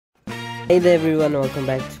Hey there everyone, welcome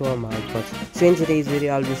back to Amaazbots. So in today's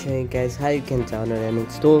video I'll be showing you guys how you can download and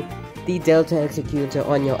install the Delta Executor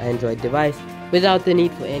on your Android device without the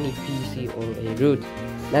need for any PC or a root.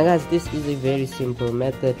 Now guys, this is a very simple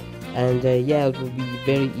method, and yeah, it will be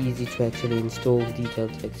very easy to actually install the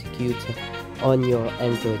Delta Executor on your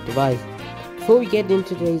Android device. Before we get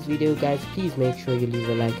into today's video guys, please make sure you leave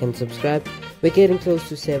a like and subscribe. We're getting close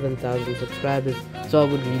to 7,000 subscribers, so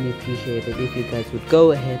I would really appreciate it if you guys would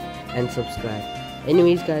go ahead and subscribe.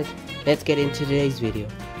 Anyways guys, let's get into today's video.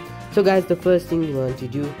 So guys, the first thing you want to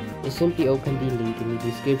do is simply open the link in the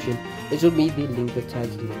description, which will be the link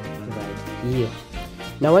attached link right here.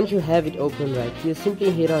 Now once you have it open right here,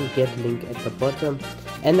 simply hit on get link at the bottom,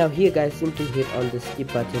 and now here guys, simply hit on the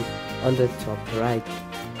skip button on the top right.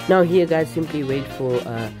 Now here guys, simply wait for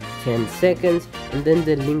 10 seconds and then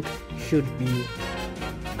the link should be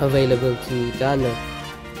available to download.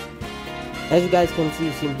 As you guys can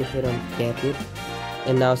see, simply hit on get it,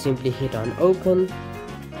 and now simply hit on open,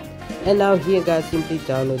 and now here guys, simply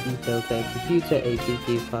download the Delta Executor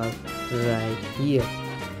APK file right here.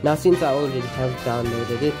 Now since I already have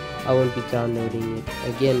downloaded it, I won't be downloading it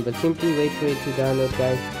again, but simply wait for it to download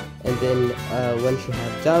guys, and then once you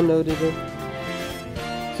have downloaded it,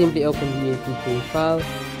 simply open the APK file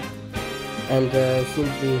and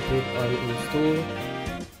simply hit on install.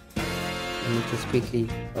 Let me just quickly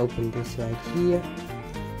open this right here,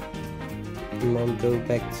 and then go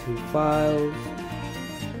back to files,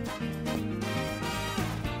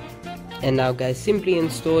 and now guys, simply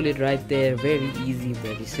install it right there. Very easy,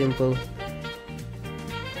 very simple.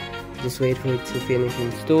 Just wait for it to finish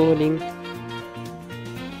installing.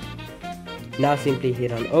 Now simply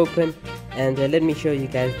hit on open, and let me show you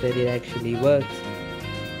guys that it actually works.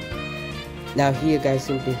 Now here guys,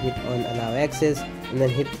 simply hit on allow access and then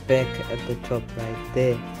hit back at the top right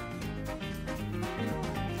there.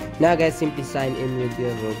 Now guys, simply sign in with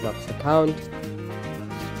your Roblox account,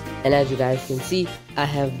 and as you guys can see, I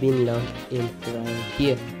have been logged in right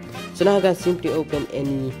here. So now guys, simply open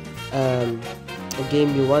any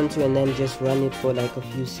game you want to, and then just run it for like a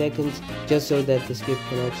few seconds, just so that the script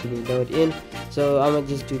can actually load in. So I'm gonna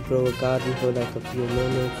just do grow a garden for like a few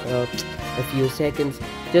minutes or a few seconds,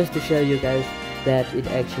 just to show you guys that it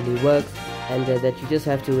actually works, and that you just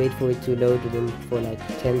have to wait for it to load in for like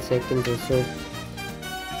 10 seconds or so.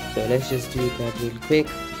 So let's just do that real quick.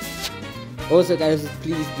 Also guys,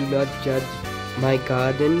 please do not judge my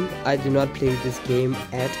garden. I do not play this game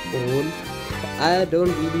at all. I don't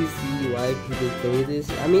really see why people play this.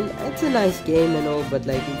 I mean, it's a nice game and all, but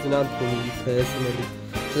like, it's not for me personally.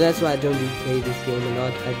 So that's why I don't really play this game a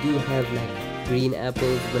lot. I do have like green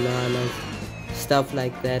apples, bananas, stuff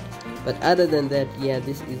like that, but other than that, yeah,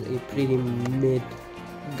 this is a pretty mid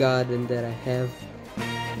garden that I have.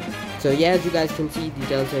 So yeah, as you guys can see, the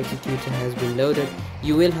Delta Executor has been loaded.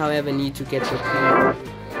 You will however need to get the key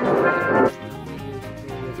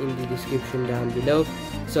in the description down below,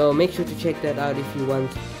 so make sure to check that out if you want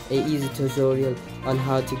a easy tutorial on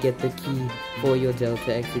how to get the key for your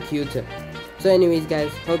Delta Executor. So anyways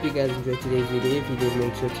guys, hope you guys enjoyed today's video. If you did,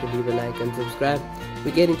 make sure to leave a like and subscribe.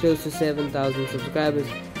 We're getting close to 7,000 subscribers,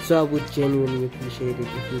 so I would genuinely appreciate it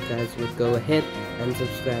if you guys would go ahead and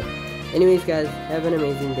subscribe. Anyways guys, have an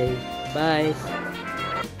amazing day. Bye.